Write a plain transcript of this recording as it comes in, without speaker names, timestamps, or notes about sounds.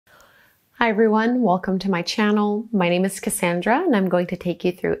Hi everyone, welcome to my channel. My name is Cassandra and I'm going to take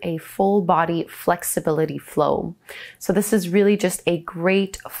you through a full body flexibility flow. So this is really just a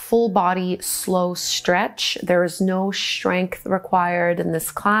great full body slow stretch. There is no strength required in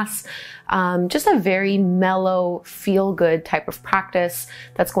this class. Just a very mellow, feel-good type of practice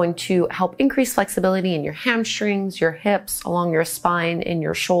that's going to help increase flexibility in your hamstrings, your hips, along your spine, in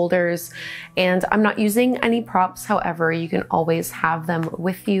your shoulders. And I'm not using any props. However, you can always have them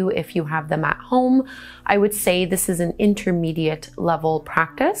with you if you have them at home. I would say this is an intermediate level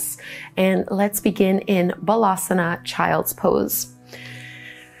practice. And let's begin in Balasana, Child's Pose.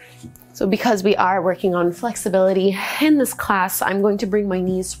 So because we are working on flexibility in this class, I'm going to bring my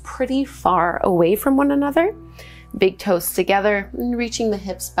knees pretty far away from one another, big toes together, and reaching the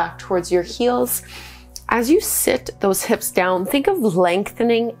hips back towards your heels. As you sit those hips down, think of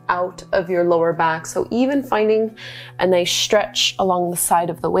lengthening out of your lower back. So even finding a nice stretch along the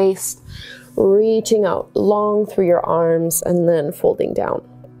side of the waist, reaching out long through your arms and then folding down.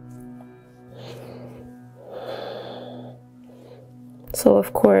 So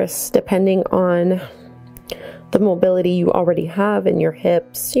of course, depending on the mobility you already have in your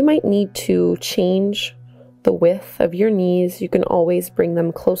hips, you might need to change the width of your knees. You can always bring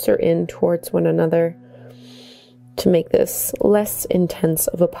them closer in towards one another to make this less intense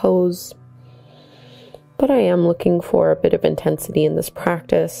of a pose. But I am looking for a bit of intensity in this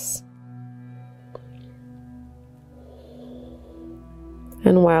practice.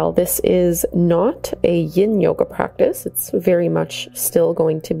 And while this is not a yin yoga practice, it's very much still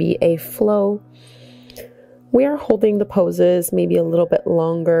going to be a flow. We are holding the poses maybe a little bit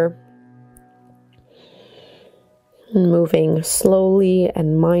longer, and moving slowly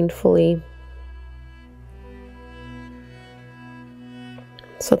and mindfully,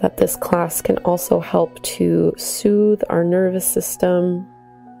 so that this class can also help to soothe our nervous system,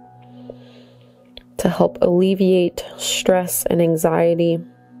 to help alleviate stress and anxiety.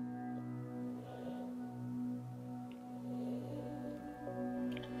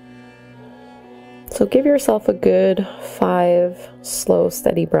 So give yourself a good 5 slow,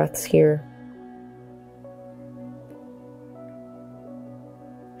 steady breaths here.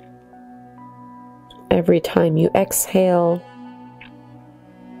 Every time you exhale,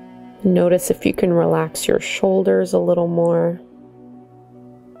 notice if you can relax your shoulders a little more.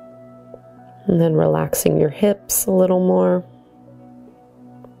 And then relaxing your hips a little more.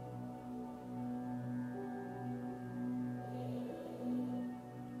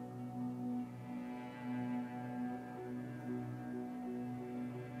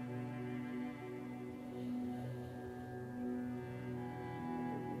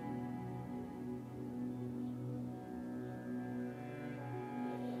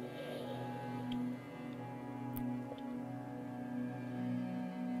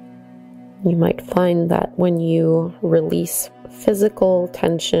 You might find that when you release physical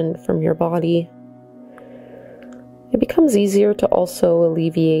tension from your body, it becomes easier to also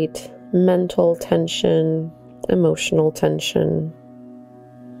alleviate mental tension, emotional tension.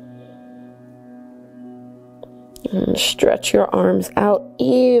 And stretch your arms out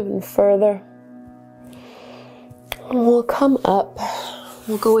even further. And we'll come up.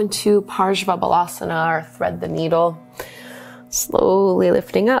 We'll go into Parsvabalasana, or thread the needle, slowly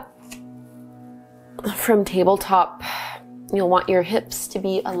lifting up. From tabletop, you'll want your hips to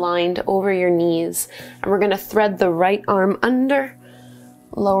be aligned over your knees, and we're going to thread the right arm under,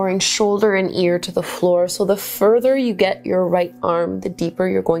 lowering shoulder and ear to the floor. So the further you get your right arm, the deeper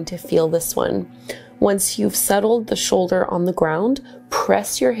you're going to feel this one. Once you've settled the shoulder on the ground,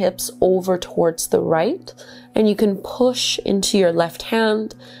 press your hips over towards the right, and you can push into your left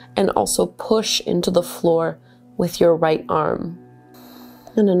hand and also push into the floor with your right arm.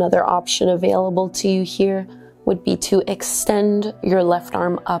 And another option available to you here would be to extend your left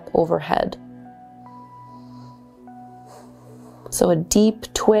arm up overhead. So a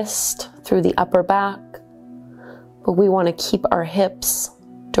deep twist through the upper back, but we want to keep our hips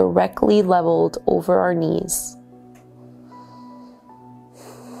directly leveled over our knees.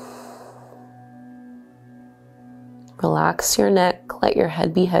 Relax your neck, let your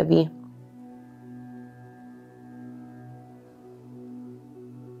head be heavy.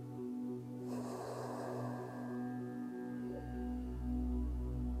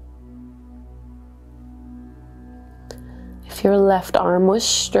 If your left arm was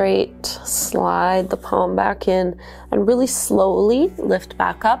straight, slide the palm back in and really slowly lift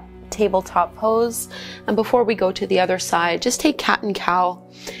back up, tabletop pose. And before we go to the other side, just take cat and cow.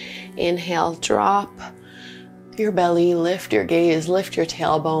 Inhale, drop your belly, lift your gaze, lift your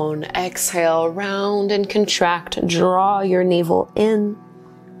tailbone. Exhale, round and contract, draw your navel in.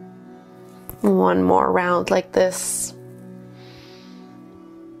 One more round like this.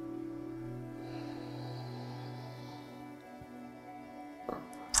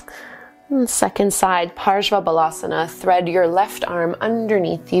 And second side, Parshva thread your left arm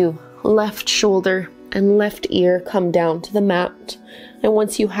underneath you, left shoulder and left ear come down to the mat. And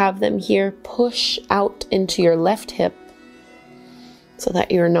once you have them here, push out into your left hip so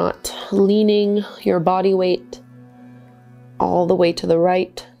that you're not leaning your body weight all the way to the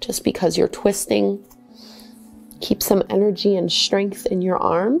right just because you're twisting. Keep some energy and strength in your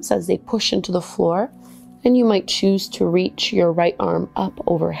arms as they push into the floor, and you might choose to reach your right arm up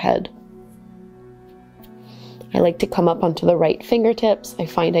overhead. I like to come up onto the right fingertips. I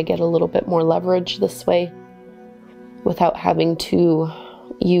find I get a little bit more leverage this way without having to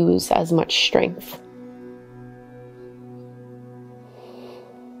use as much strength.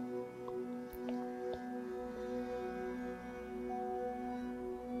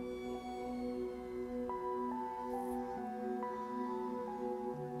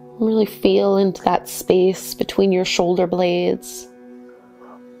 Really feel into that space between your shoulder blades.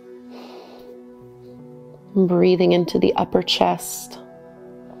 Breathing into the upper chest.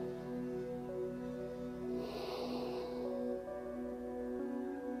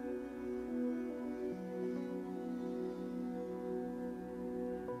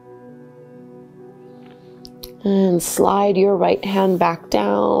 And slide your right hand back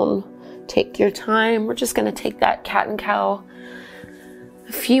down. Take your time. We're just going to take that cat and cow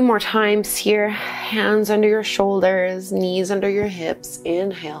a few more times here. Hands under your shoulders, knees under your hips.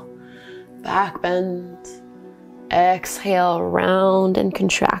 Inhale, back bend. Exhale, round and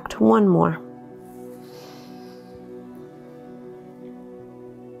contract. One more.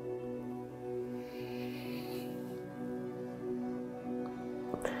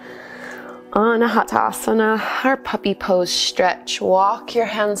 Anahatasana, our puppy pose stretch. Walk your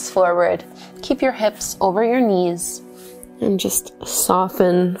hands forward. Keep your hips over your knees. And just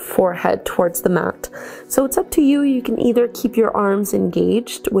soften forehead towards the mat. So it's up to you. You can either keep your arms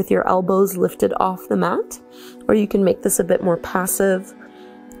engaged with your elbows lifted off the mat, or you can make this a bit more passive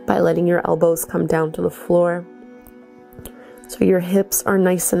by letting your elbows come down to the floor. So your hips are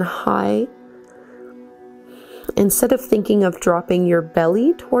nice and high. Instead of thinking of dropping your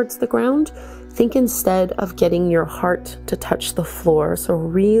belly towards the ground, think instead of getting your heart to touch the floor. So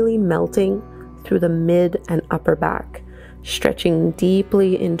really melting through the mid and upper back. Stretching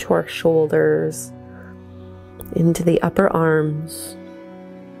deeply into our shoulders, into the upper arms.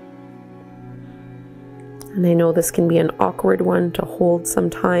 And I know this can be an awkward one to hold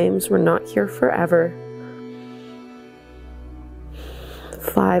sometimes. We're not here forever.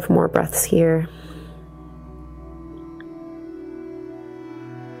 5 more breaths here.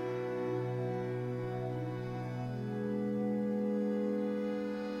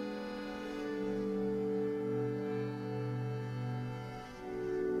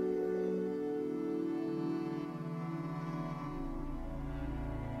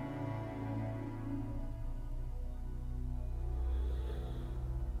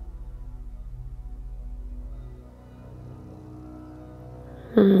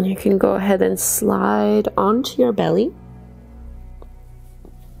 You can go ahead and slide onto your belly.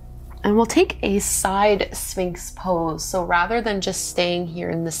 And we'll take a side Sphinx pose. So rather than just staying here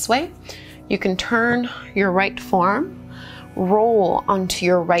in this way, you can turn your right forearm, roll onto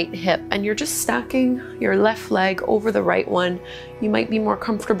your right hip, and you're just stacking your left leg over the right one. You might be more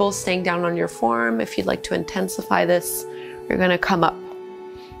comfortable staying down on your forearm. If you'd like to intensify this, you're gonna come up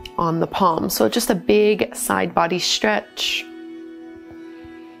on the palm. So just a big side body stretch.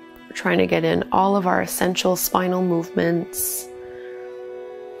 We're trying to get in all of our essential spinal movements.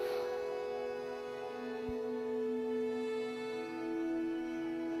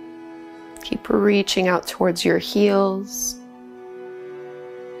 Keep reaching out towards your heels.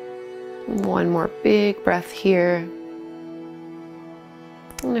 One more big breath here.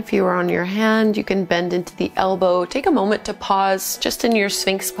 And if you are on your hand, you can bend into the elbow. Take a moment to pause just in your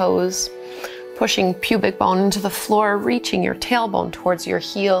Sphinx pose. Pushing pubic bone into the floor, reaching your tailbone towards your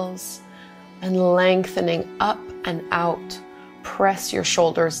heels, and lengthening up and out. Press your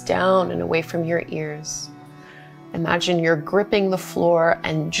shoulders down and away from your ears. Imagine you're gripping the floor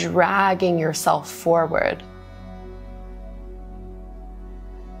and dragging yourself forward.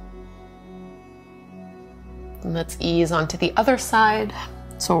 And let's ease onto the other side.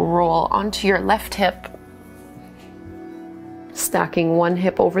 So roll onto your left hip, stacking one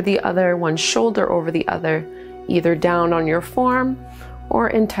hip over the other, one shoulder over the other, either down on your form or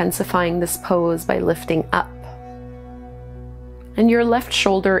intensifying this pose by lifting up. And your left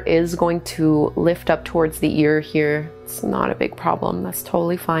shoulder is going to lift up towards the ear here. It's not a big problem. That's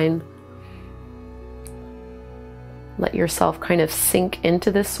totally fine. Let yourself kind of sink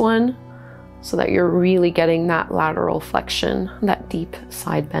into this one so that you're really getting that lateral flexion, that deep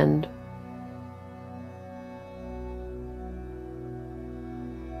side bend.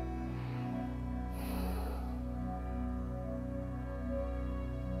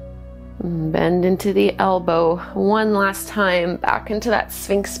 Bend into the elbow one last time, back into that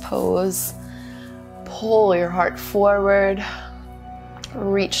Sphinx pose. Pull your heart forward.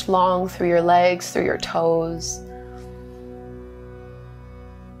 Reach long through your legs, through your toes.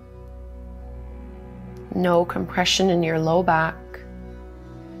 No compression in your low back.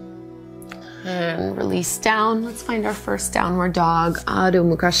 And release down. Let's find our first downward dog, Adho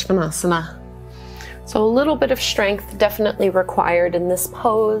Mukha Svanasana. So a little bit of strength definitely required in this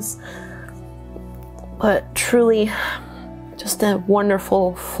pose, but truly just a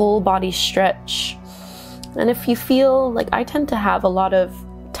wonderful full body stretch. And if you feel like, I tend to have a lot of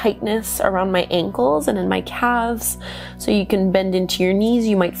tightness around my ankles and in my calves, so you can bend into your knees.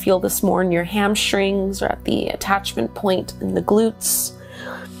 You might feel this more in your hamstrings or at the attachment point in the glutes.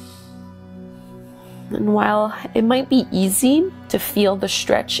 And while it might be easy to feel the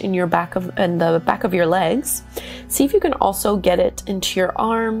stretch in your the back of your legs, see if you can also get it into your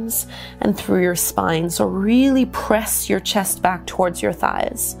arms and through your spine. So really press your chest back towards your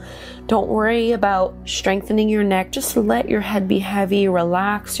thighs. Don't worry about strengthening your neck. Just let your head be heavy.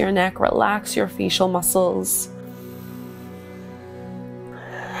 Relax your neck, relax your facial muscles.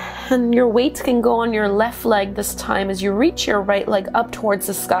 And your weight can go on your left leg this time as you reach your right leg up towards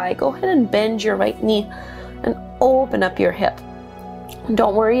the sky. Go ahead and bend your right knee and open up your hip. And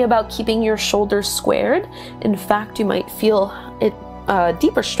don't worry about keeping your shoulders squared. In fact, you might feel it a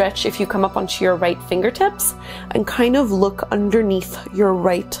deeper stretch if you come up onto your right fingertips and kind of look underneath your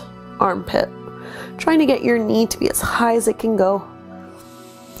right armpit, trying to get your knee to be as high as it can go.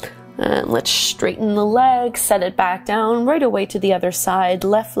 And let's straighten the leg, set it back down, right away to the other side.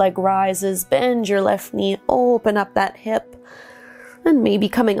 Left leg rises, bend your left knee, open up that hip, and maybe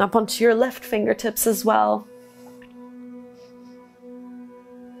coming up onto your left fingertips as well.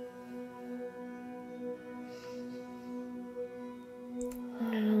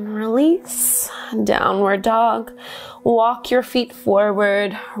 And release, downward dog. Walk your feet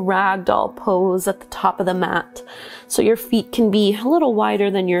forward, ragdoll pose at the top of the mat. So your feet can be a little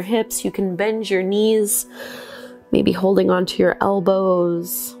wider than your hips. You can bend your knees, maybe holding onto your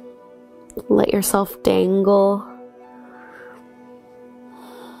elbows. Let yourself dangle.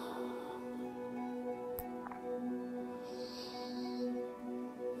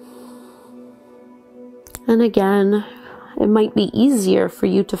 And again, it might be easier for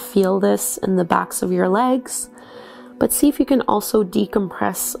you to feel this in the backs of your legs, but see if you can also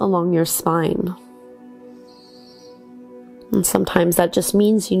decompress along your spine. And sometimes that just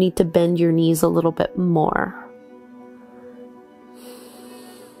means you need to bend your knees a little bit more.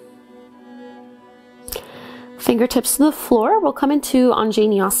 Fingertips to the floor. We'll come into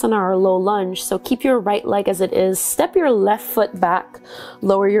Anjaneyasana, or low lunge. So keep your right leg as it is. Step your left foot back.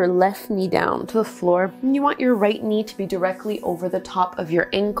 Lower your left knee down to the floor. And you want your right knee to be directly over the top of your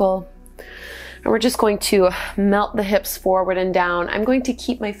ankle. And we're just going to melt the hips forward and down. I'm going to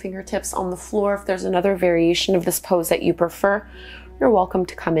keep my fingertips on the floor. If there's another variation of this pose that you prefer, you're welcome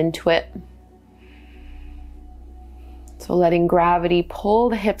to come into it. So letting gravity pull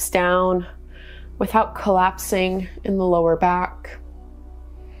the hips down without collapsing in the lower back.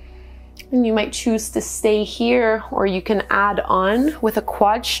 And you might choose to stay here, or you can add on with a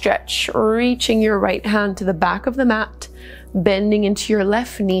quad stretch, reaching your right hand to the back of the mat, bending into your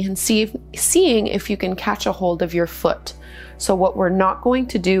left knee and seeing if you can catch a hold of your foot. So what we're not going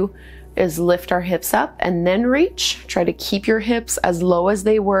to do is lift our hips up and then reach. Try to keep your hips as low as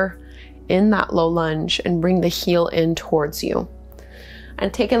they were in that low lunge and bring the heel in towards you.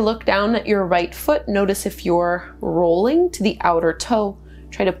 And take a look down at your right foot. Notice if you're rolling to the outer toe,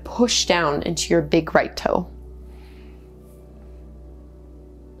 try to push down into your big right toe.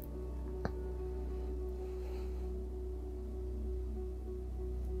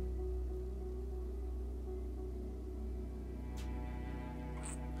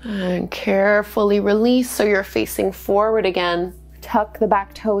 And carefully release so you're facing forward again. Tuck the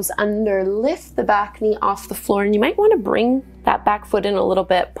back toes under, lift the back knee off the floor, and you might want to bring that back foot in a little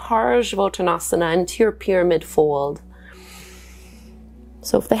bit, Parsvottanasana, into your pyramid fold.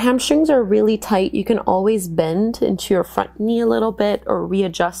 So if the hamstrings are really tight, you can always bend into your front knee a little bit or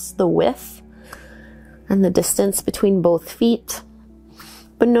readjust the width and the distance between both feet.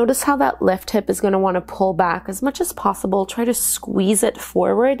 But notice how that left hip is going to want to pull back as much as possible. Try to squeeze it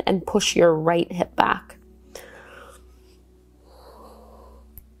forward and push your right hip back.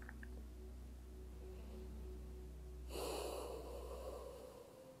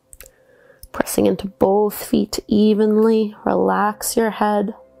 Relaxing into both feet evenly. Relax your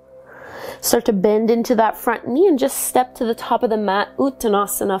head. Start to bend into that front knee and just step to the top of the mat,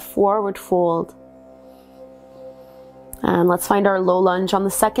 Uttanasana, forward fold. And let's find our low lunge on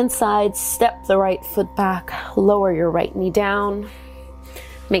the second side. Step the right foot back, lower your right knee down.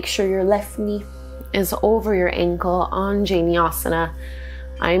 Make sure your left knee is over your ankle, Anjaneyasana.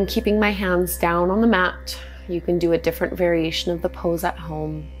 I am keeping my hands down on the mat. You can do a different variation of the pose at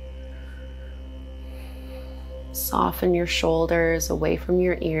home. Soften your shoulders away from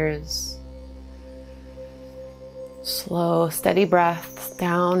your ears. Slow, steady breaths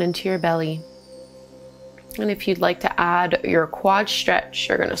down into your belly. And if you'd like to add your quad stretch,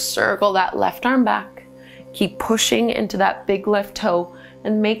 you're going to circle that left arm back. Keep pushing into that big left toe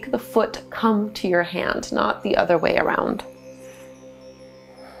and make the foot come to your hand, not the other way around.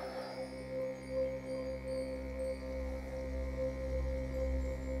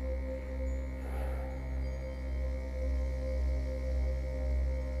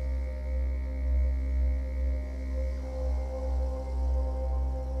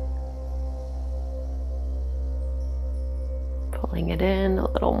 Pulling it in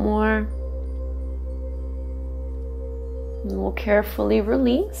a little more. And we'll carefully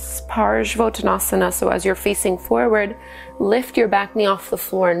release Parsvottanasana. So as you're facing forward, lift your back knee off the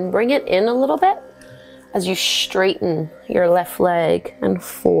floor and bring it in a little bit as you straighten your left leg and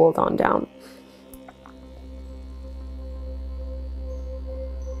fold on down.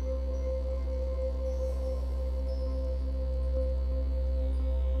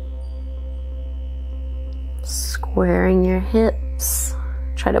 Squaring your hips.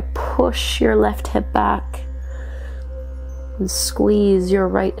 Try to push your left hip back and squeeze your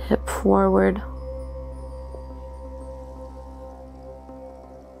right hip forward.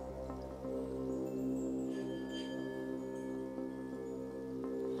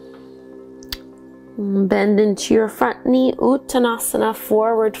 Bend into your front knee, Uttanasana,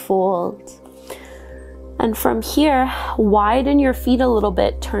 forward fold. And from here, widen your feet a little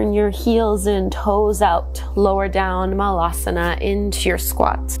bit, turn your heels in, toes out, lower down, Malasana, into your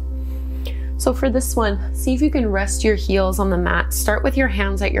squat. So for this one, see if you can rest your heels on the mat. Start with your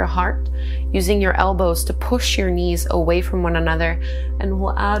hands at your heart, using your elbows to push your knees away from one another. And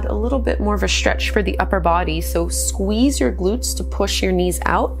we'll add a little bit more of a stretch for the upper body. So squeeze your glutes to push your knees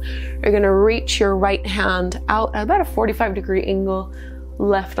out. You're gonna reach your right hand out at about a 45-degree angle.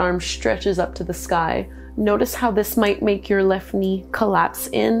 Left arm stretches up to the sky. Notice how this might make your left knee collapse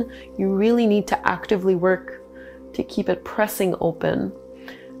in. You really need to actively work to keep it pressing open.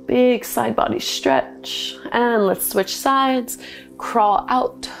 Big side body stretch. And let's switch sides. Crawl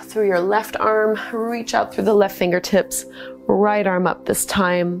out through your left arm. Reach out through the left fingertips. Right arm up this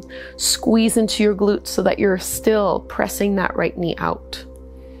time. Squeeze into your glutes so that you're still pressing that right knee out.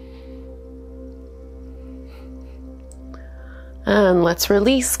 And let's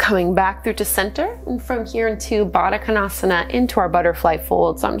release, coming back through to center, and from here into Baddha Konasana, into our butterfly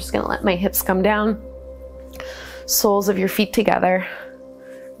fold. So I'm just gonna let my hips come down, soles of your feet together,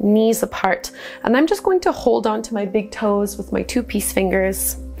 knees apart, and I'm just going to hold on to my big toes with my 2-piece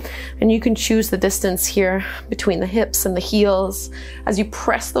fingers. And you can choose the distance here between the hips and the heels. As you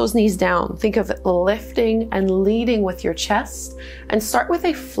press those knees down, think of it lifting and leading with your chest, and start with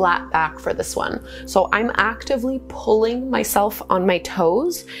a flat back for this one. So I'm actively pulling myself on my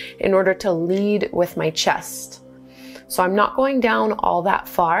toes in order to lead with my chest. So I'm not going down all that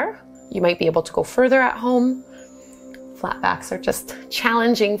far. You might be able to go further at home. Flat backs are just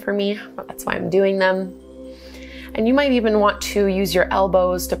challenging for me, but that's why I'm doing them. And you might even want to use your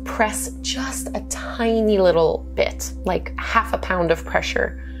elbows to press just a tiny little bit, like half a pound of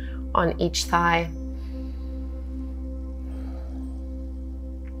pressure on each thigh.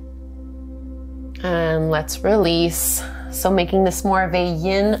 And let's release. So making this more of a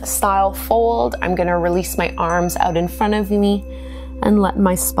yin style fold, I'm gonna release my arms out in front of me and let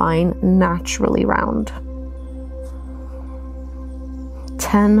my spine naturally round.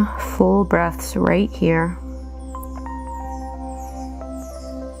 10 full breaths right here.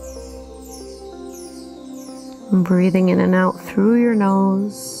 Breathing in and out through your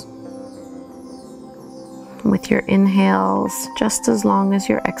nose with your inhales just as long as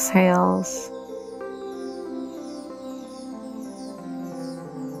your exhales.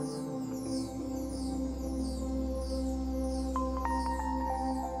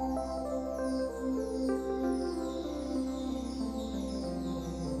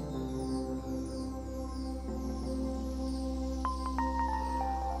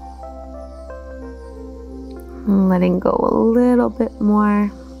 Letting go a little bit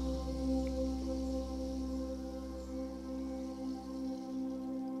more.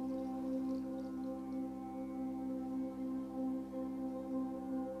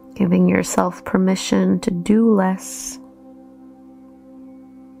 Giving yourself permission to do less.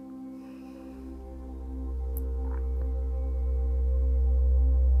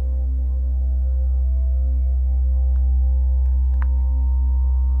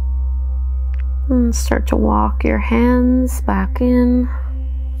 And start to walk your hands back in,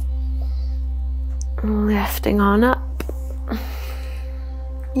 lifting on up.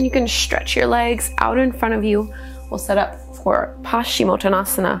 You can stretch your legs out in front of you. We'll set up for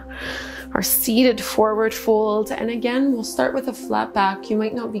Paschimottanasana, our seated forward fold. And again, we'll start with a flat back. You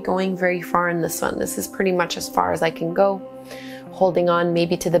might not be going very far in this one. This is pretty much as far as I can go. Holding on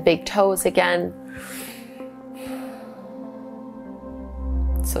maybe to the big toes again.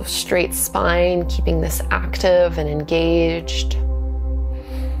 So straight spine, keeping this active and engaged.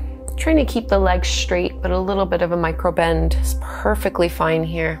 Trying to keep the legs straight, but a little bit of a micro bend is perfectly fine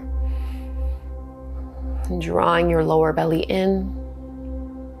here. And drawing your lower belly in.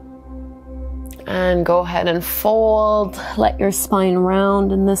 And go ahead and fold. Let your spine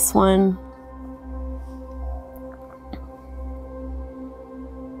round in this one.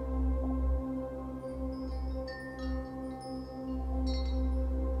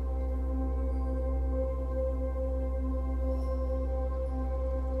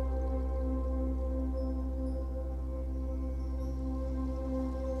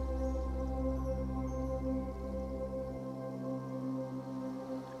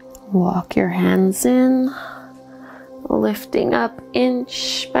 Walk your hands in, lifting up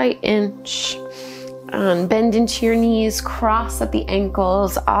inch by inch. And bend into your knees, cross at the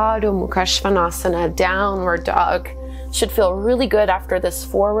ankles, Adho Mukha Svanasana, downward dog. Should feel really good after this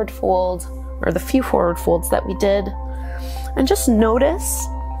forward fold, or the few forward folds that we did. And just notice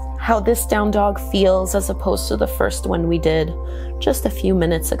how this down dog feels as opposed to the first one we did just a few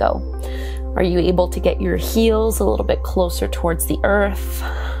minutes ago. Are you able to get your heels a little bit closer towards the earth?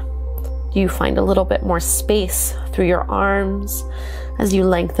 Do you find a little bit more space through your arms as you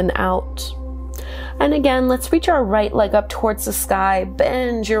lengthen out? And again, let's reach our right leg up towards the sky,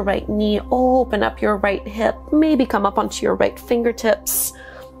 bend your right knee, open up your right hip, maybe come up onto your right fingertips.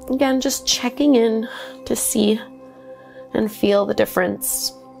 Again, just checking in to see and feel the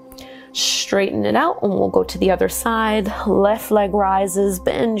difference. Straighten it out and we'll go to the other side. Left leg rises,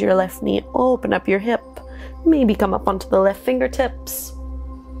 bend your left knee, open up your hip, maybe come up onto the left fingertips.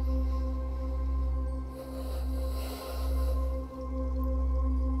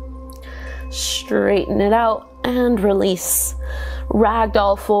 Straighten it out and release.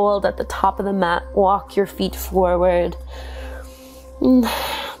 Ragdoll fold at the top of the mat. Walk your feet forward.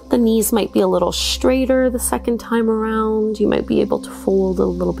 The knees might be a little straighter the second time around. You might be able to fold a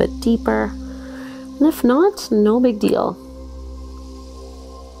little bit deeper. And if not, no big deal.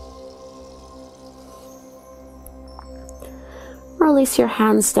 Release your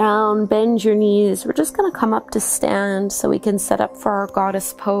hands down, bend your knees. We're just going to come up to stand so we can set up for our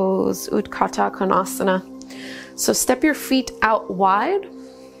goddess pose, Utthita Konasana. So step your feet out wide,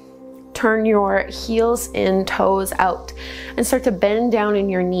 turn your heels in, toes out, and start to bend down in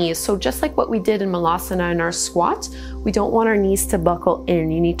your knees. So just like what we did in Malasana in our squat, we don't want our knees to buckle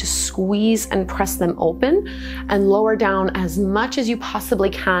in. You need to squeeze and press them open and lower down as much as you possibly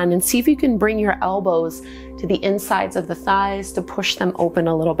can, and see if you can bring your elbows to the insides of the thighs to push them open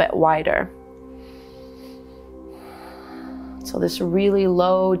a little bit wider. So this really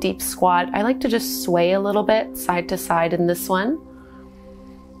low, deep squat, I like to just sway a little bit side to side in this one,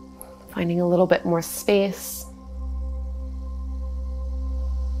 finding a little bit more space.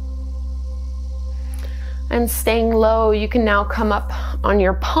 And staying low, you can now come up on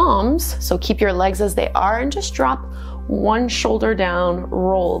your palms, so keep your legs as they are and just drop one shoulder down,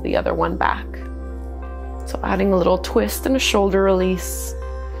 roll the other one back. So adding a little twist and a shoulder release.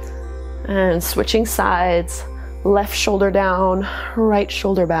 And switching sides, left shoulder down, right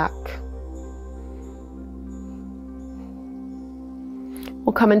shoulder back.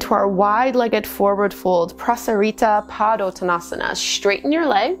 We'll come into our wide-legged forward fold, Prasarita Padottanasana. Straighten your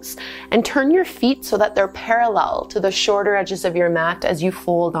legs and turn your feet so that they're parallel to the shorter edges of your mat as you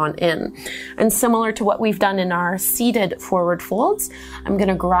fold on in. And similar to what we've done in our seated forward folds, I'm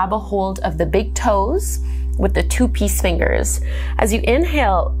gonna grab a hold of the big toes with the two peace fingers. As you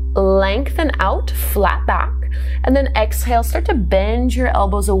inhale, lengthen out, flat back, and then exhale, start to bend your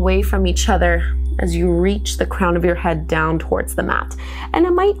elbows away from each other as you reach the crown of your head down towards the mat. And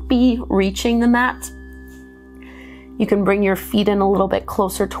it might be reaching the mat. You can bring your feet in a little bit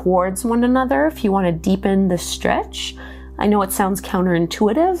closer towards one another if you want to deepen the stretch. I know it sounds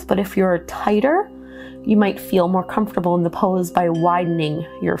counterintuitive, but if you're tighter, you might feel more comfortable in the pose by widening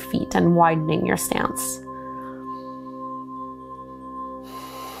your feet and widening your stance.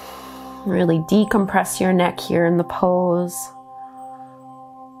 Really decompress your neck here in the pose.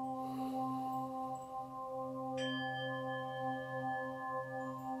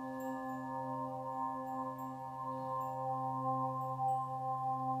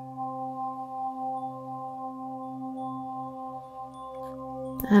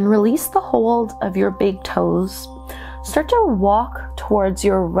 And release the hold of your big toes. Start to walk towards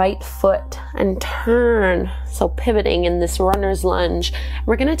your right foot and turn. So pivoting in this runner's lunge.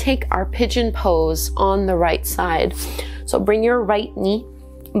 We're gonna take our pigeon pose on the right side. So bring your right knee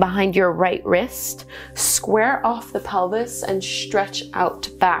behind your right wrist, square off the pelvis and stretch out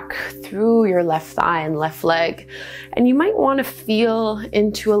back through your left thigh and left leg. And you might want to feel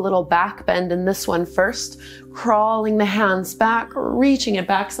into a little back bend in this one first, crawling the hands back, reaching it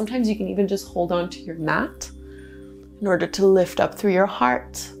back. Sometimes you can even just hold on to your mat in order to lift up through your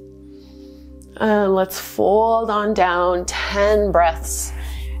heart. And let's fold on down 10 breaths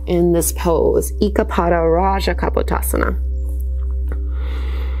in this pose. Ekapada Raja Kapotasana.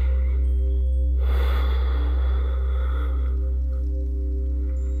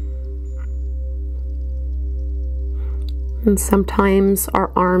 And sometimes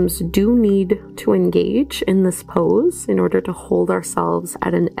our arms do need to engage in this pose in order to hold ourselves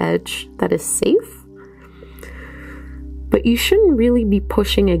at an edge that is safe. But you shouldn't really be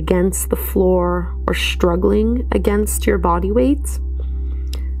pushing against the floor or struggling against your body weight.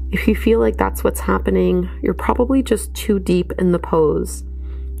 If you feel like that's what's happening, you're probably just too deep in the pose.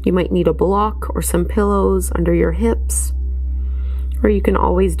 You might need a block or some pillows under your hips. Or you can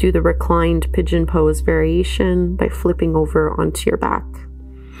always do the reclined pigeon pose variation by flipping over onto your back.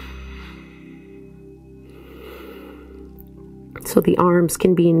 So the arms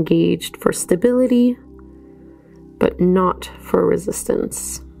can be engaged for stability, but not for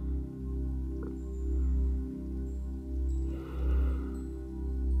resistance.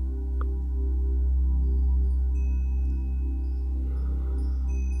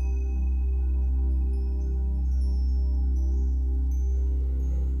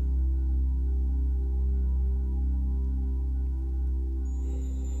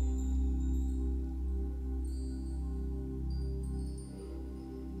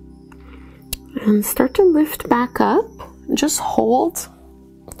 And start to lift back up, just hold.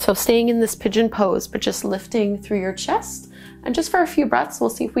 So staying in this pigeon pose, but just lifting through your chest. And just for a few breaths, we'll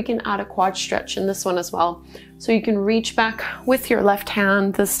see if we can add a quad stretch in this one as well. So you can reach back with your left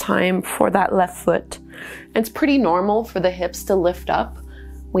hand this time for that left foot. And it's pretty normal for the hips to lift up.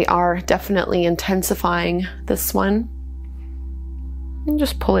 We are definitely intensifying this one. And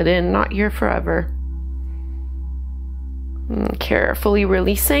just pull it in, not here forever. Carefully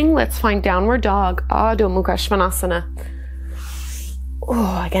releasing. Let's find downward dog, Adho Mukha Svanasana.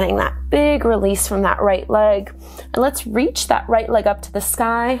 Oh, getting that big release from that right leg. And let's reach that right leg up to the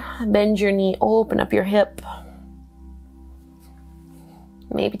sky. Bend your knee, open up your hip.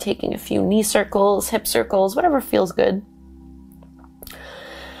 Maybe taking a few knee circles, hip circles, whatever feels good.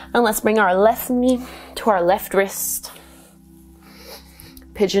 And let's bring our left knee to our left wrist.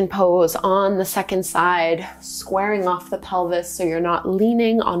 Pigeon pose on the second side, squaring off the pelvis so you're not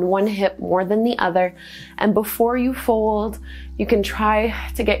leaning on one hip more than the other. And before you fold, you can try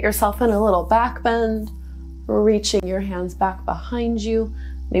to get yourself in a little back bend, reaching your hands back behind you,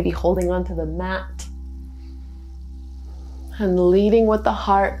 maybe holding onto the mat. And leading with the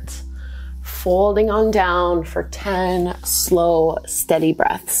heart, folding on down for 10 slow, steady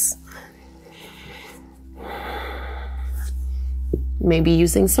breaths. Maybe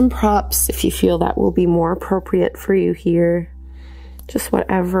using some props if you feel that will be more appropriate for you here. Just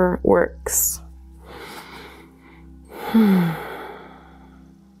whatever works.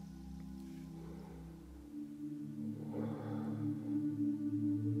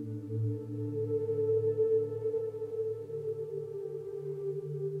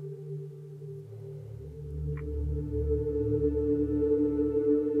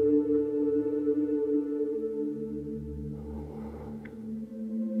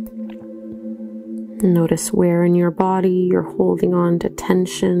 Notice where in your body you're holding on to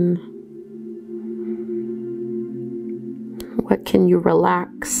tension. What can you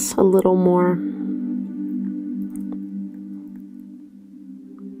relax a little more?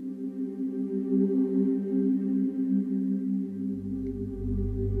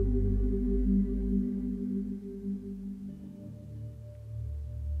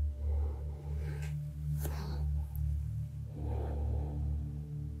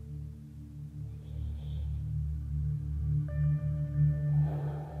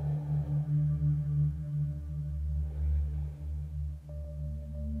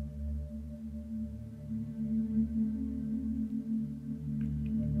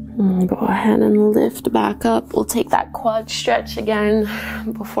 Go ahead and lift back up. We'll take that quad stretch again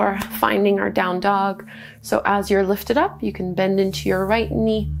before finding our down dog. So as you're lifted up, you can bend into your right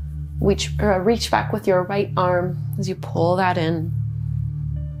knee, reach back with your right arm as you pull that in.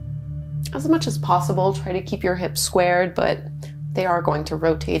 As much as possible, try to keep your hips squared, but they are going to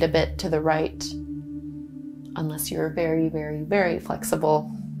rotate a bit to the right unless you're very, very, very flexible.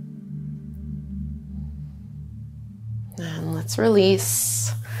 And let's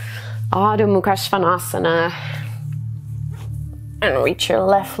release. Adho Mukha Svanasana. And reach your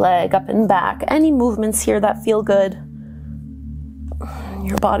left leg up and back. Any movements here that feel good.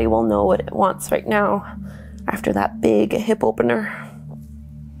 Your body will know what it wants right now after that big hip opener.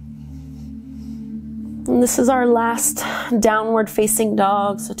 And this is our last downward facing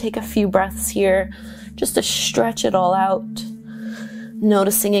dog. So take a few breaths here just to stretch it all out.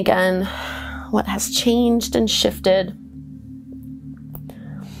 Noticing again what has changed and shifted.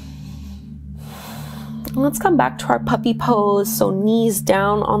 Let's come back to our puppy pose. So knees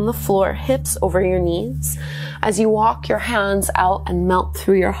down on the floor, hips over your knees. As you walk your hands out and melt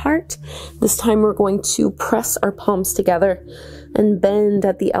through your heart, this time we're going to press our palms together and bend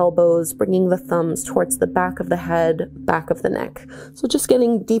at the elbows, bringing the thumbs towards the back of the head, back of the neck. So just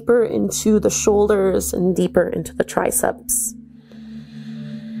getting deeper into the shoulders and deeper into the triceps.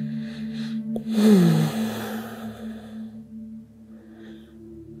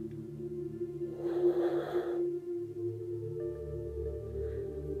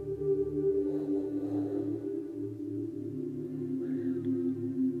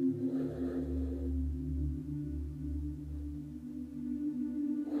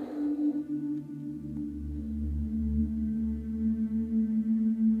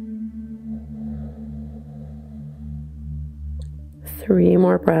 3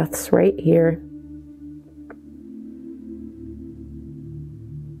 more breaths right here.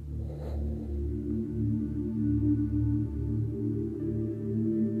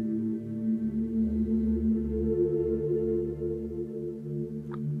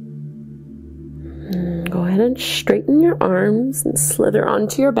 Go ahead and straighten your arms and slither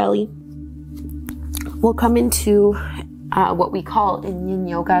onto your belly. We'll come into what we call in yin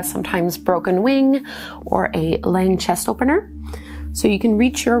yoga sometimes broken wing or a lying chest opener. So you can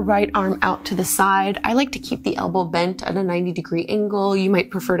reach your right arm out to the side. I like to keep the elbow bent at a 90-degree angle. You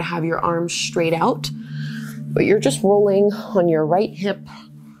might prefer to have your arms straight out, but you're just rolling on your right hip,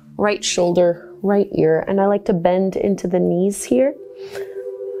 right shoulder, right ear. And I like to bend into the knees here.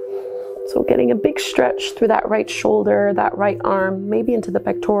 So getting a big stretch through that right shoulder, that right arm, maybe into the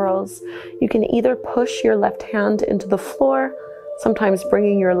pectorals. You can either push your left hand into the floor. Sometimes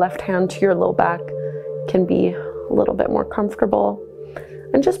bringing your left hand to your low back can be a little bit more comfortable.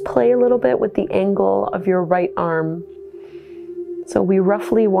 And just play a little bit with the angle of your right arm. So we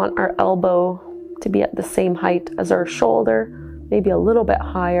roughly want our elbow to be at the same height as our shoulder, maybe a little bit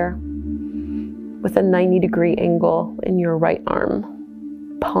higher, with a 90-degree angle in your right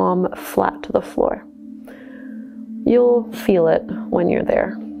arm, palm flat to the floor. You'll feel it when you're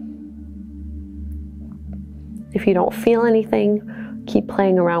there. If you don't feel anything, keep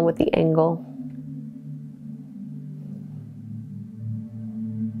playing around with the angle.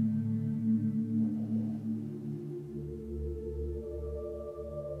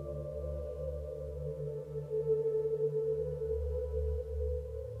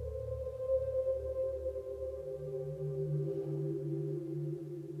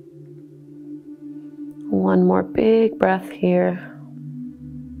 One more big breath here.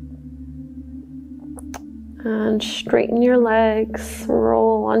 And straighten your legs,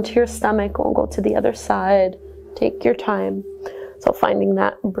 roll onto your stomach. We'll go to the other side. Take your time. So finding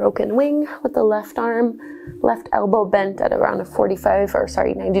that broken wing with the left arm, left elbow bent at around a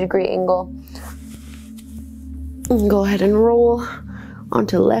 90-degree angle. And go ahead and roll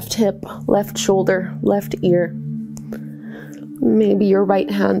onto left hip, left shoulder, left ear. Maybe your right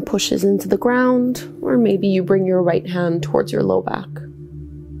hand pushes into the ground, or maybe you bring your right hand towards your low back.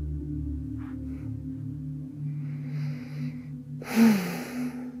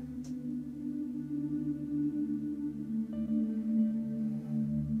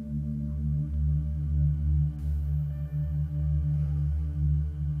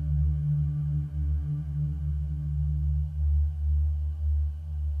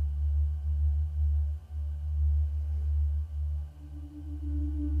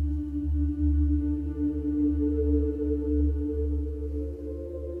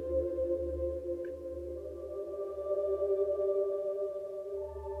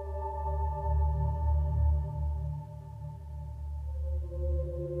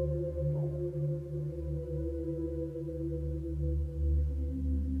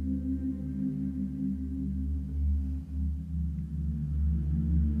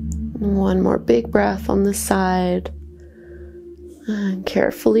 One more big breath on this side. And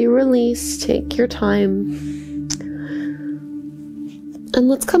carefully release. Take your time. And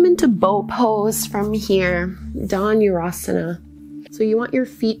let's come into bow pose from here. Dhanurasana. So you want your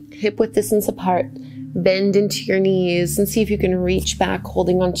feet hip width distance apart. Bend into your knees and see if you can reach back,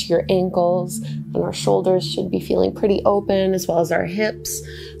 holding onto your ankles. And our shoulders should be feeling pretty open, as well as our hips.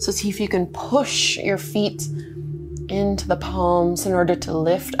 So see if you can push your feet into the palms in order to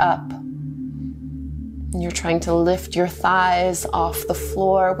lift up. And you're trying to lift your thighs off the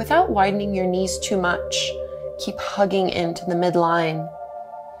floor without widening your knees too much. Keep hugging into the midline.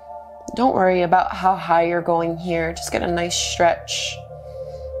 Don't worry about how high you're going here. Just get a nice stretch.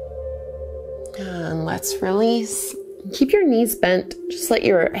 And let's release. Keep your knees bent. Just let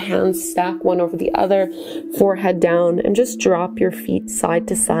your hands stack one over the other, forehead down, and just drop your feet side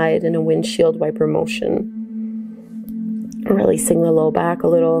to side in a windshield wiper motion. Releasing the low back a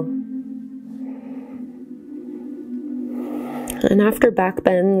little. And after back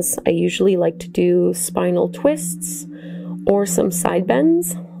bends, I usually like to do spinal twists or some side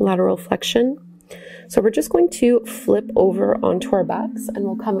bends, lateral flexion. So we're just going to flip over onto our backs and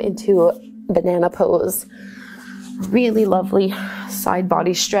we'll come into banana pose. Really lovely side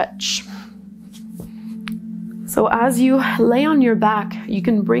body stretch. So as you lay on your back, you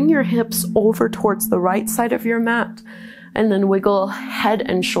can bring your hips over towards the right side of your mat and then wiggle head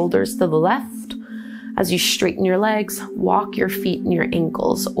and shoulders to the left. As you straighten your legs, walk your feet and your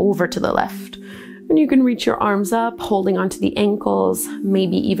ankles over to the left. And you can reach your arms up, holding onto the ankles,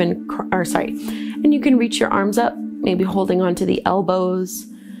 maybe even, and you can reach your arms up, maybe holding onto the elbows,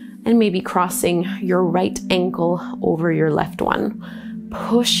 and maybe crossing your right ankle over your left one.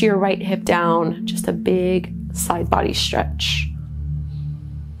 Push your right hip down, just a big side body stretch.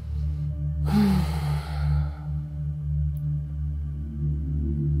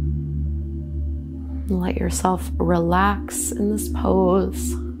 Let yourself relax in this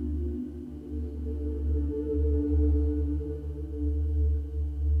pose.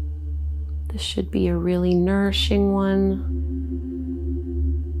 This should be a really nourishing one.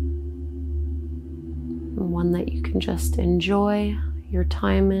 One that you can just enjoy your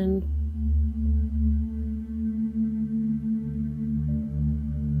time in.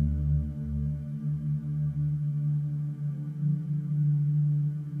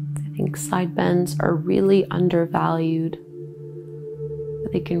 I think side bends are really undervalued,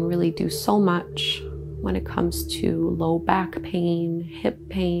 but they can really do so much when it comes to low back pain, hip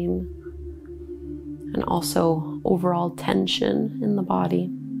pain, and also overall tension in the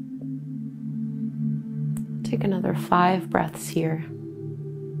body. Take another 5 breaths here.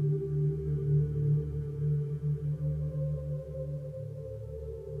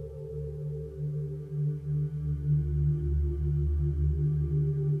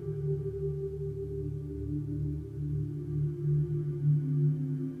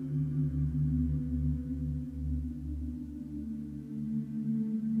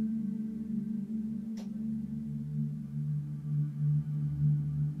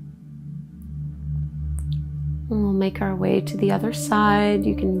 And we'll make our way to the other side.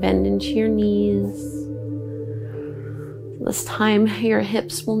 You can bend into your knees. This time, your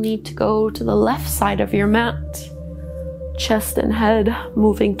hips will need to go to the left side of your mat. Chest and head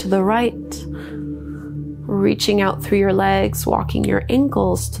moving to the right. Reaching out through your legs, walking your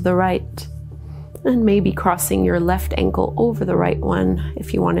ankles to the right. And maybe crossing your left ankle over the right one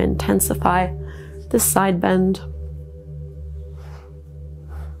if you want to intensify this side bend.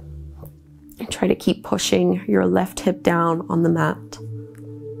 Try to keep pushing your left hip down on the mat.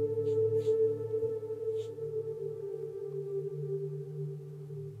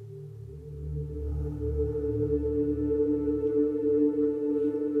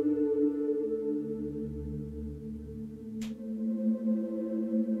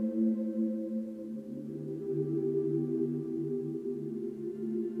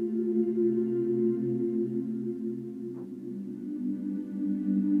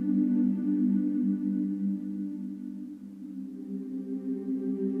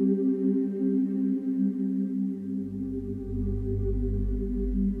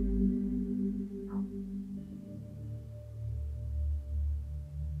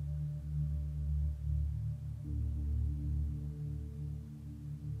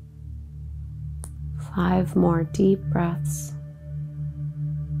 Five more deep breaths.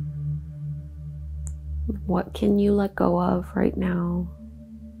 What can you let go of right now?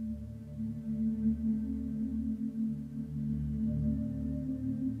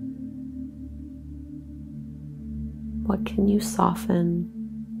 What can you soften?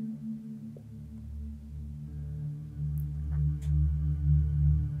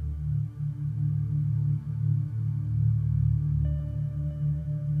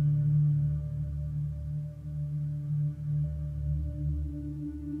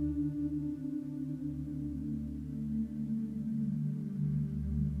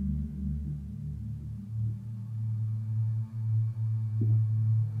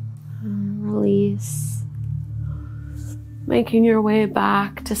 hands, making your way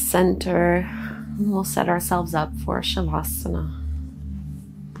back to center. And we'll set ourselves up for Shavasana.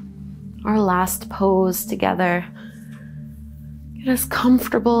 Our last pose together. Get as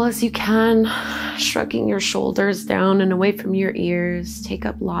comfortable as you can, shrugging your shoulders down and away from your ears. Take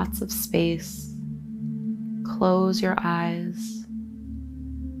up lots of space. Close your eyes.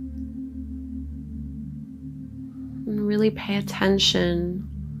 And really pay attention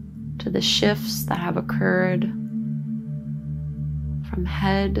to the shifts that have occurred from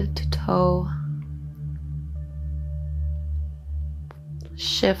head to toe.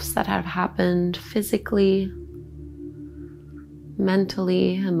 Shifts that have happened physically,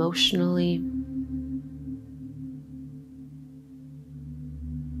 mentally, emotionally.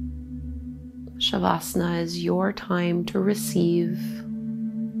 Shavasana is your time to receive,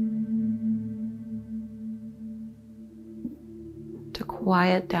 to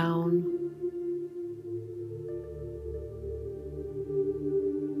quiet down,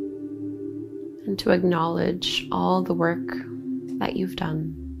 and to acknowledge all the work that you've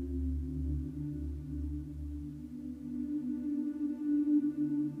done.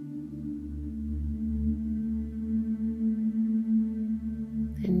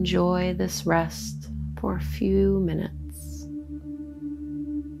 Enjoy this rest for a few minutes.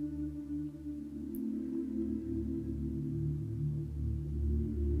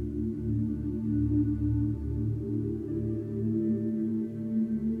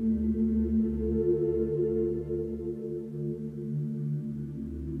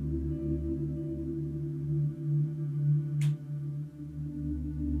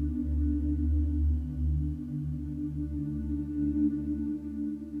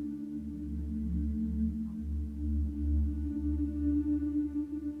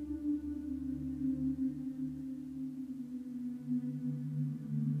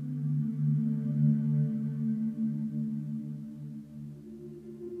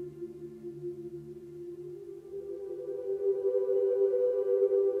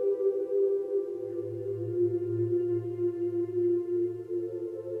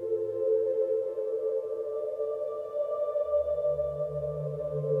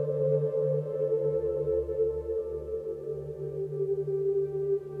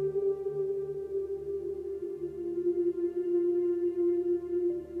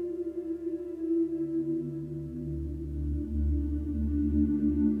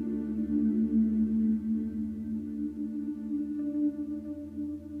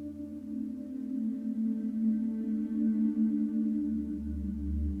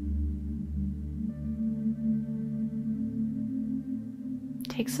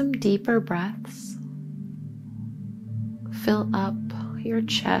 Take some deeper breaths. Fill up your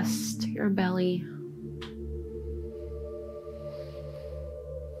chest, your belly.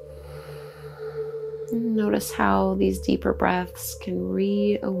 Notice how these deeper breaths can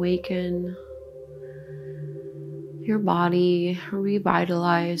reawaken your body,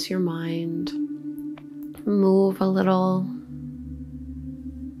 revitalize your mind, move a little.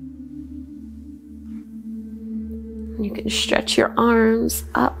 You can stretch your arms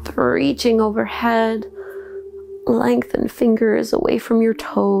up, reaching overhead. Lengthen fingers away from your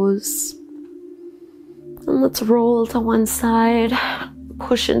toes. And let's roll to one side.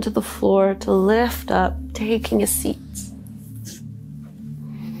 Push into the floor to lift up, taking a seat.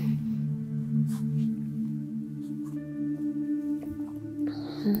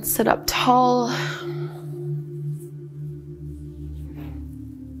 And sit up tall.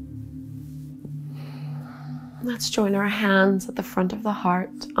 Let's join our hands at the front of the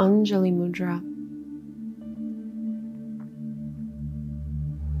heart, Anjali Mudra.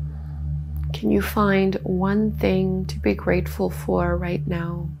 Can you find one thing to be grateful for right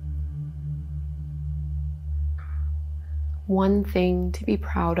now? One thing to be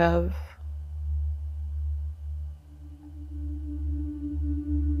proud of?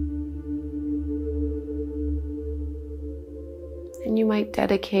 And you might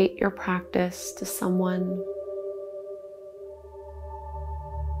dedicate your practice to someone,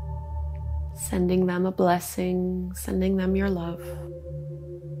 sending them a blessing, sending them your love.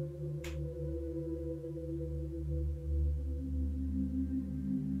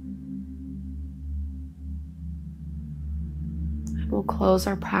 And we'll close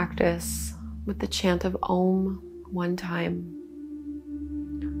our practice with the chant of Om one time.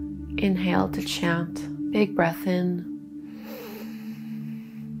 Inhale to chant, big breath in.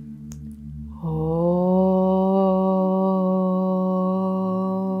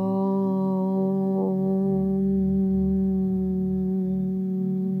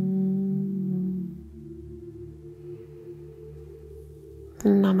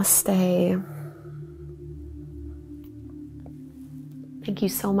 Namaste. Thank you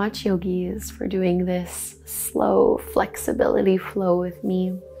so much, yogis, for doing this slow flexibility flow with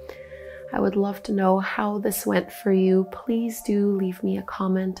me. I would love to know how this went for you. Please do leave me a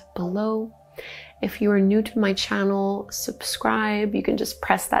comment below. If you are new to my channel, subscribe. You can just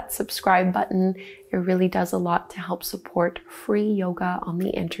press that subscribe button. It really does a lot to help support free yoga on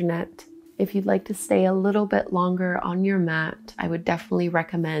the internet. If you'd like to stay a little bit longer on your mat, I would definitely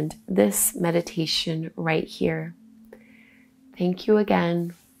recommend this meditation right here. Thank you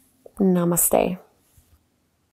again. Namaste.